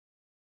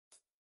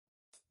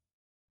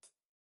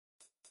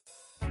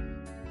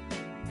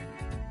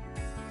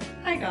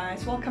Hi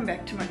guys, welcome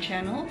back to my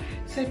channel.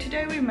 So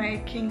today we're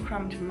making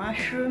crumbed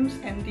mushrooms,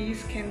 and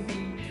these can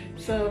be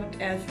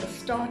served as a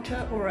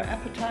starter or an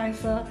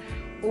appetizer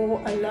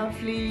or a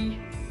lovely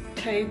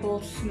table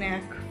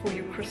snack for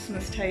your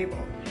Christmas table.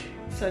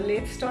 So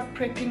let's start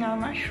prepping our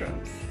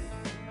mushrooms.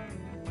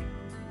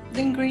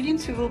 The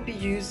ingredients we will be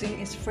using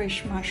is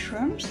fresh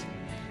mushrooms,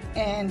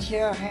 and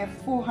here I have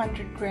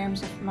 400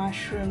 grams of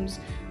mushrooms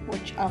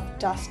which I've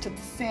dusted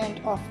the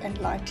sand off and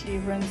lightly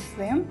rinsed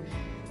them.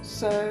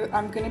 So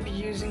I'm going to be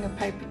using a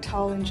paper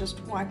towel and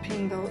just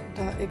wiping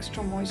the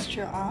extra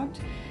moisture out.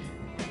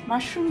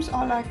 Mushrooms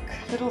are like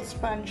little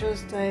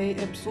sponges. They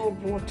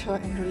absorb water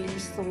and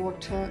release the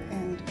water,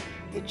 and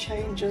it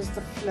changes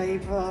the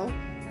flavor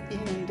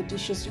in the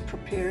dishes you're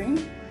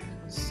preparing.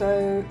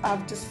 So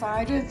I've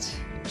decided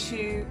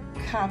to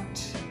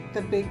cut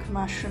the big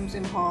mushrooms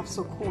in halves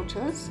or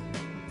quarters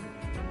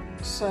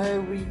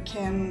so we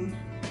can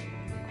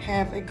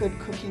have a good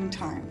cooking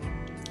time.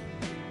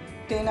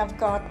 Then I've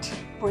got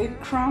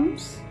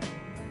breadcrumbs,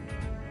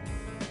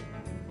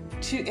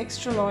 2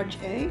 extra large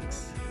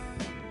eggs,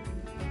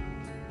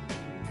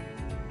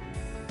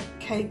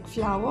 cake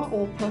flour,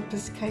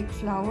 all-purpose cake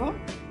flour.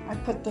 I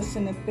put this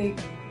in a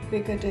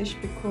bigger dish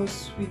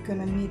because we're going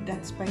to need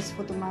that space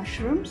for the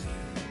mushrooms.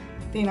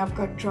 Then I've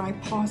got dry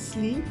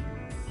parsley,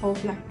 whole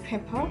black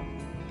pepper,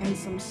 and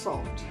some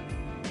salt.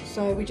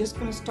 So we're just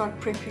going to start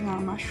prepping our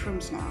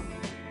mushrooms now.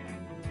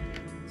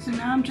 So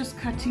now I'm just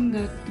cutting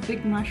the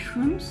big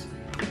mushrooms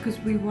because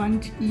we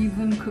want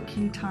even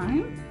cooking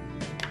time,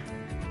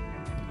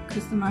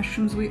 because the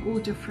mushrooms were all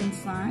different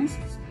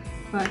sizes,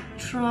 but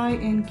try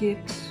and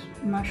get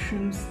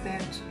mushrooms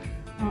that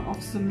are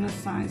of similar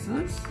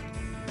sizes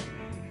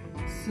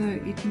so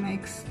it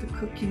makes the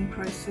cooking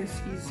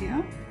process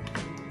easier.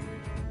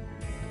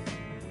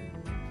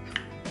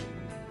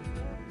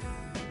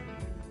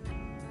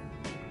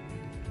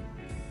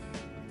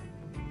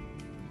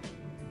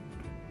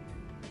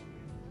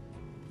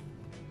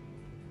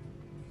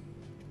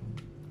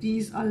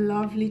 These are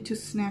lovely to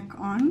snack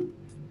on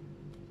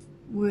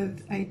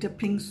with a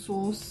dipping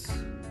sauce,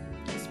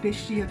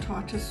 especially a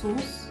tartar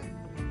sauce.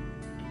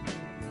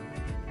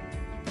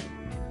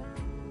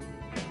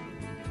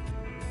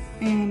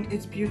 And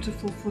it's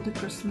beautiful for the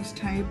Christmas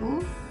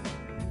table.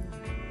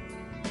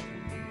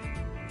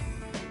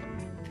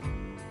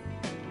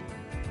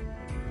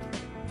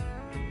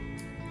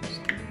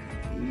 Just gonna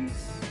cut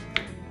these.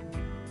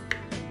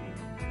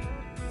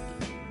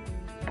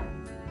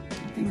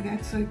 I think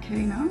that's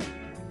okay now.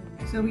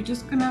 So we're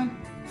just gonna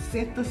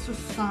set this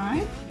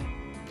aside,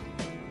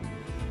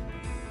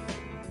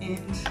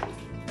 and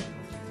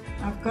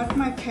I've got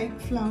my cake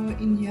flour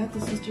in here.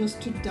 This is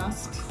just to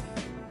dust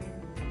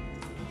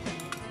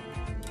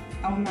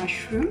our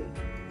mushroom.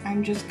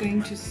 I'm just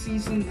going to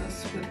season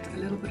this with a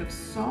little bit of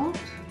salt,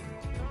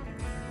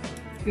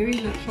 very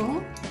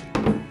little.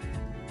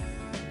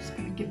 Just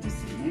gonna give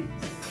this a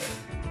mix.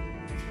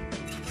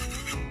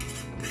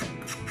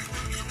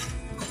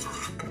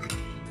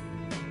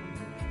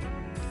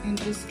 And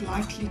just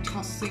lightly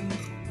tossing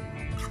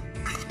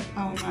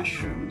our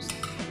mushrooms.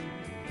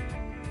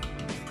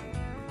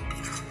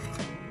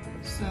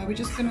 So we're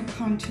just going to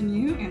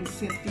continue and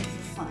set these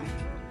aside.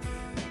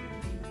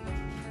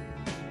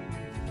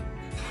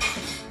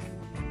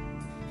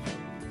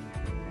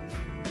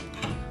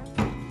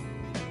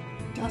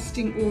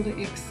 Dusting all the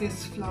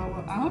excess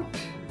flour out.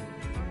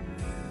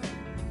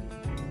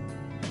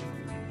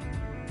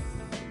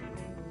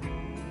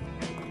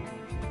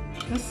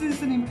 This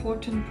is an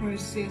important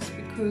process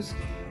because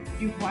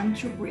you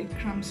want your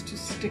breadcrumbs to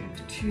stick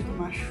to the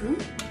mushroom.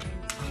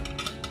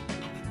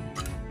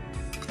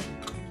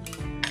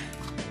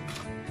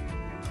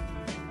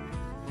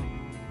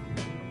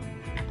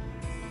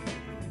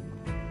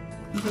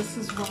 This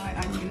is why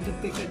I need a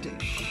bigger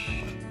dish.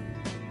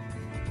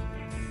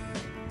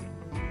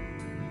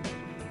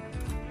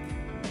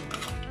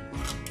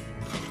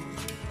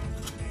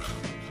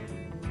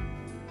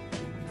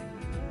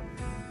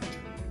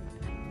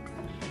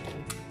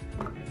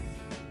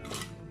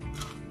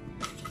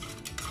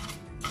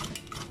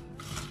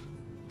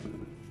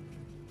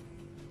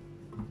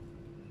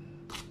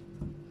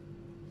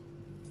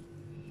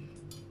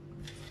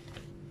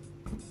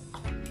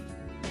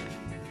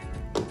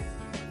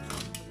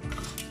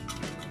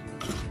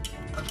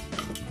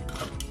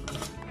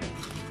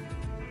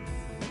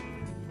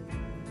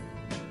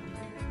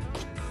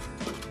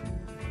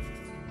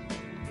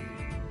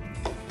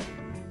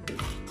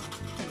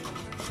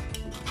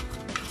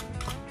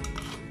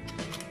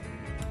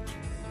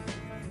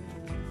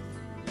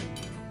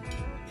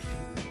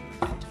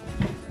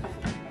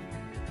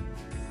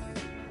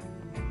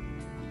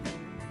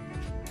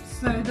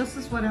 So this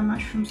is what our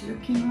mushrooms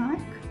looking like.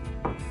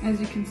 As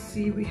you can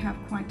see, we have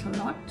quite a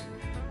lot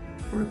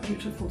for a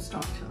beautiful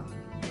starter.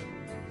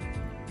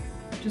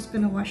 Just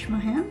gonna wash my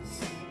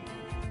hands.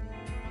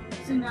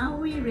 So now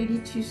we're ready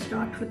to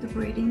start with the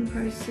breading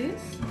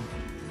process.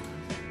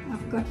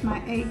 I've got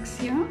my eggs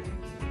here,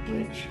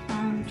 which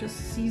I'm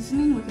just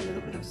seasoning with a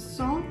little bit of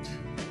salt,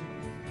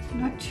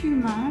 not too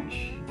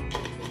much.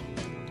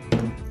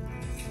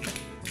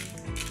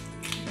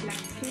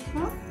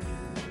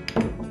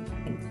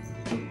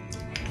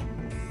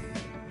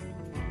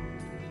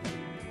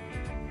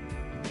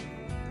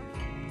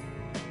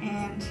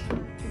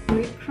 and the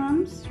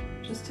breadcrumbs,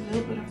 just a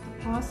little bit of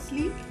the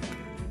parsley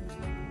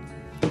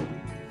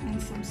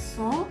and some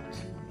salt.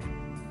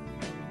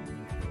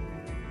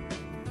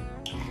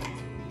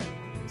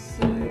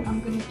 So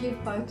I'm going to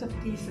give both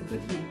of these a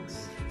good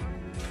mix.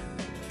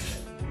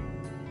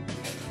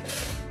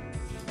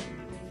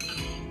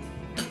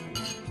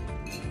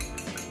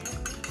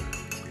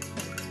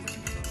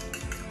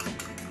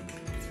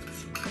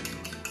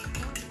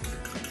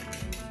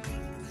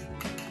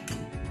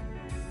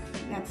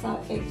 That's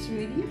our eggs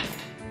ready.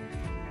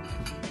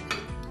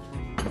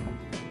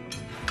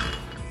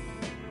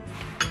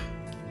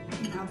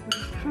 Now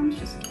breadcrumbs,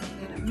 just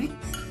give that a mix.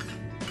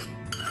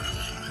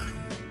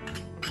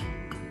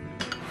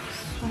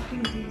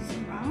 Swapping these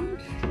around.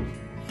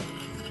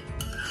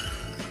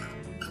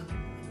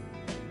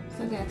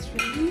 So that's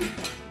ready.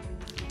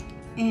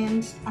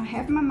 And I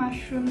have my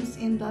mushrooms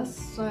in this,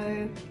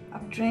 so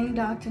I've drained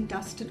out and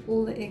dusted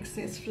all the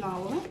excess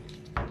flour.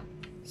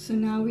 So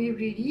now we're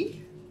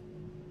ready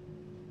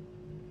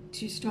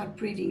to start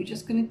breading. We're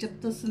just going to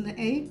dip this in the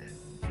egg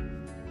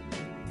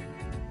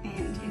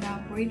and in our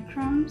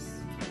breadcrumbs,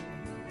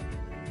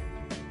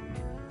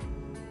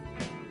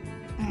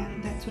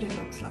 and that's what it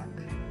looks like.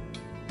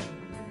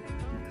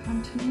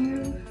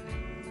 Continue.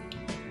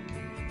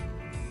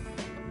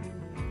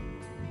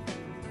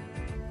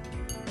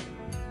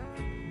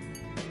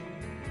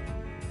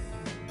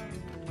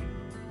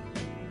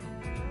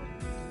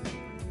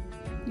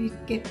 You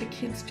get the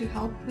kids to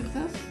help with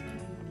this.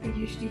 They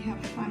usually have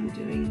fun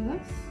doing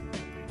this.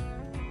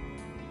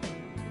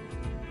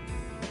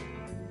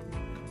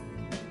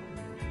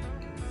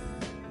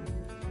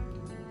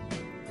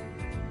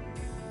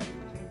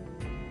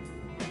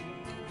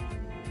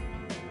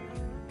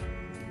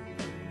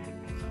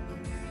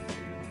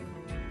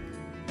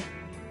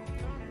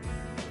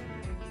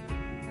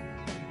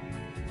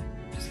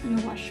 Just going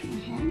to wash my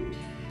hand.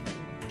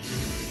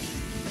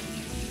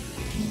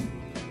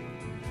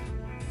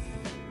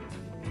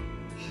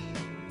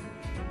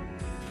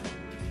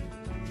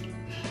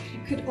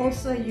 You could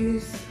also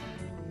use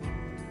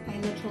a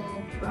little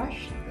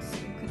brush, a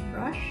silken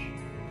brush,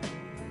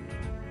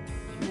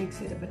 which makes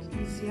it a bit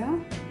easier.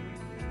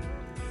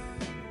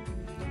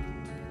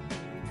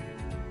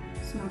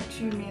 It's not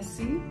too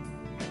messy,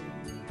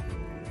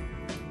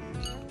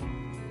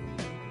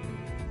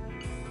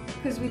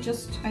 because we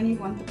just only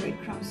want the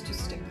breadcrumbs to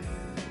stick.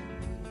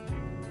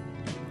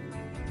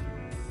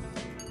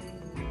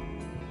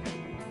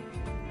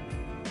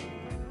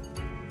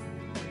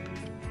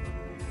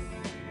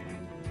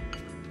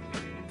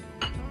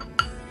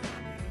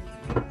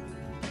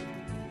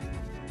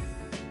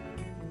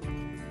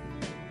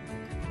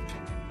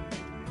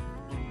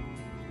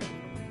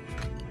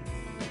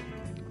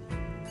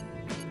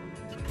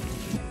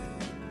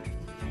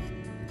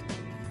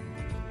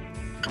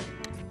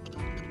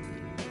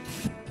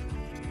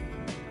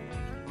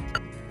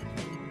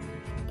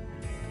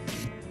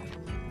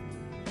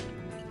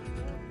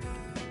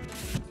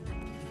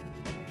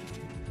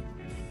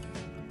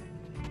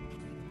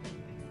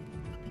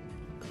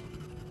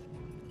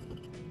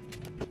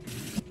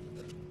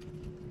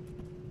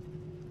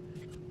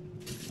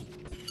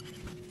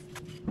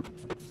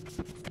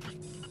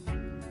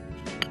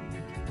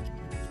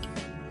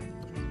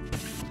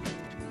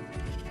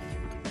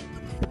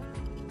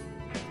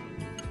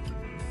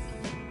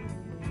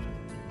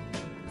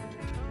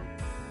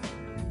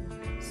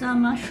 So our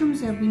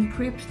mushrooms have been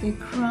prepped, they're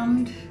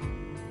crumbed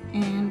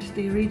and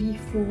they're ready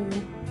for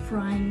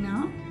frying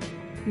now.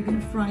 We're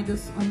going to fry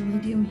this on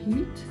medium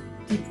heat,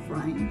 deep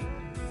frying.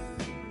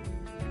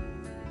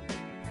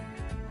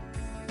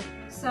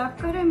 So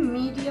I've got a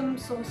medium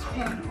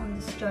saucepan on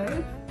the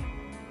stove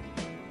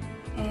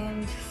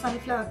and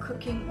sunflower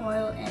cooking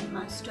oil and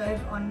my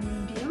stove on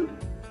medium.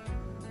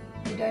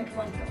 You don't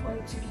want the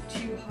oil to be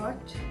too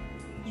hot.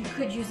 You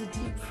could use a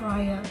deep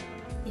fryer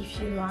if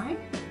you like.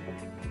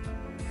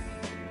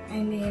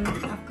 And then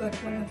I've got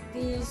one of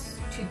these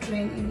to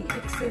drain any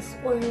excess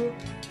oil,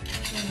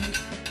 and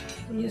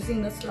I'm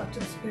using this lot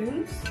of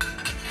spoons.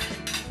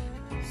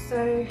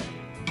 So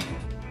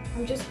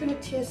I'm just going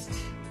to test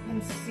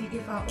and see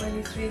if our oil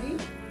is ready.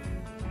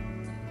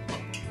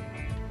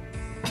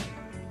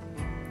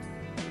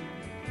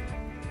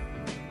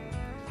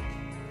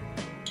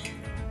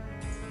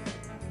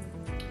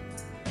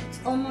 It's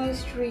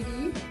almost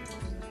ready.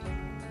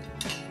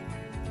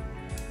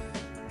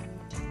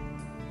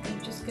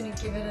 Going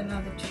to give it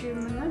another 2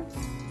 minutes.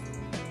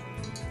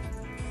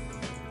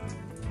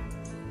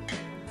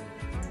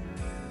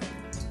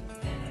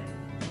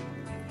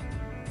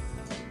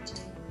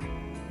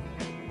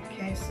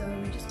 Okay, so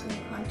we're just going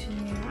to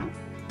continue now.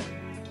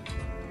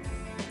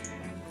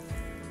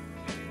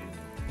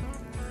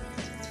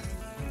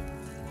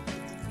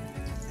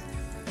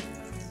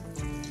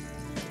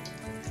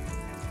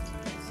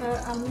 So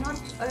I'm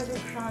not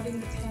overcrowding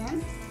the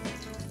pan.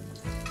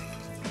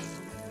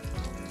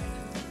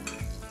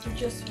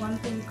 Just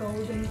want them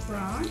golden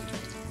brown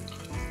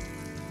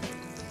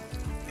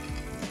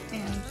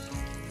and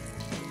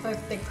hope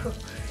they cook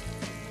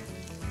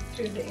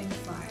through the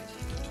inside.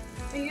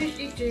 I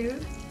usually do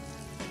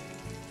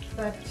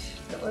but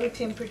the oil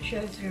temperature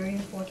is very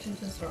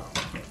important as well.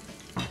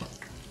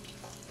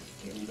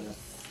 Give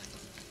this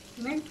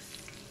mix,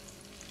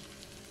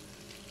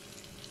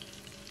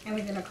 and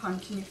we're going to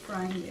continue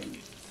frying them.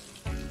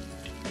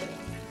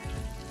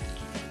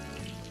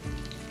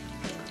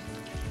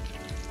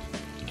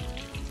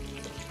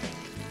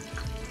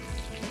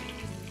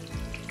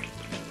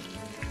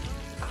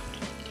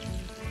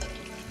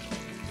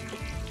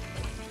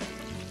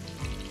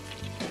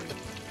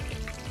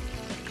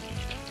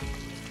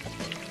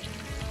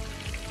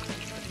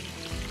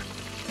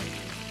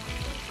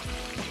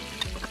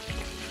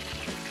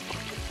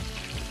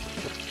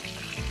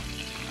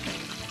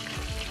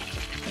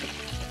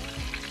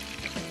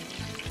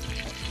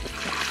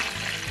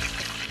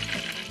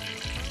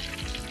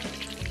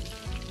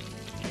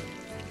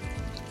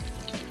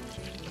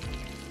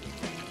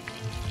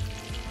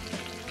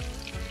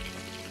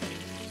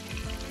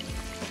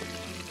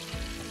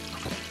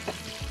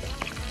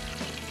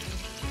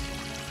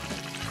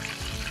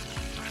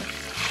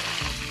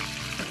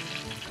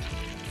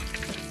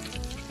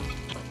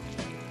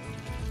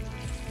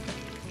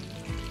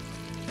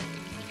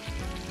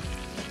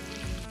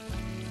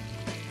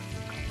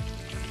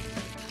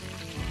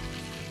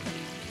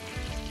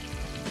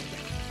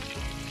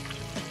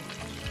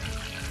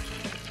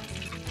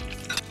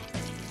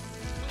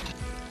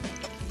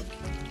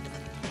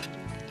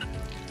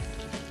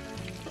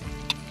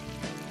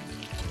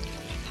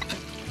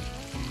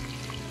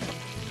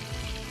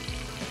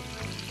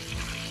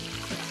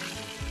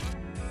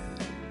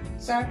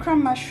 So our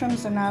crumb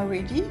mushrooms are now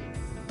ready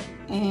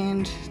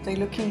and they're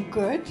looking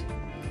good.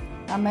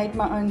 I made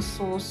my own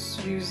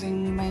sauce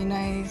using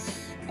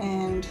mayonnaise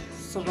and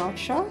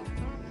sriracha.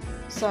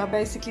 So I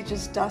basically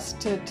just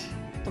dusted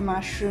the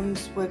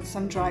mushrooms with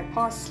some dry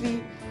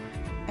parsley,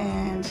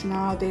 and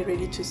now they're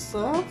ready to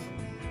serve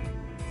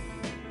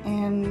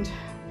and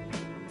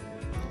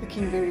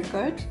looking very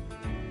good.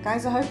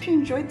 Guys, I hope you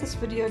enjoyed this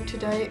video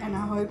today, and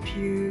I hope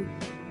you're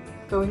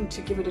going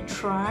to give it a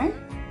try.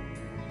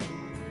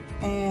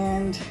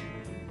 And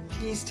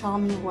please tell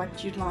me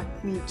what you'd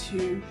like me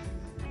to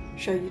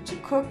show you to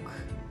cook,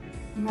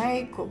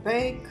 make or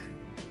bake.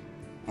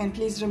 And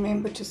please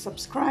remember to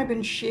subscribe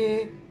and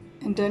share,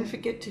 and don't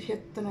forget to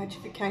hit the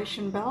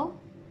notification bell.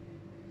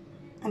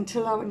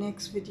 Until our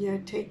next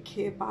video, take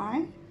care,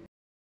 bye.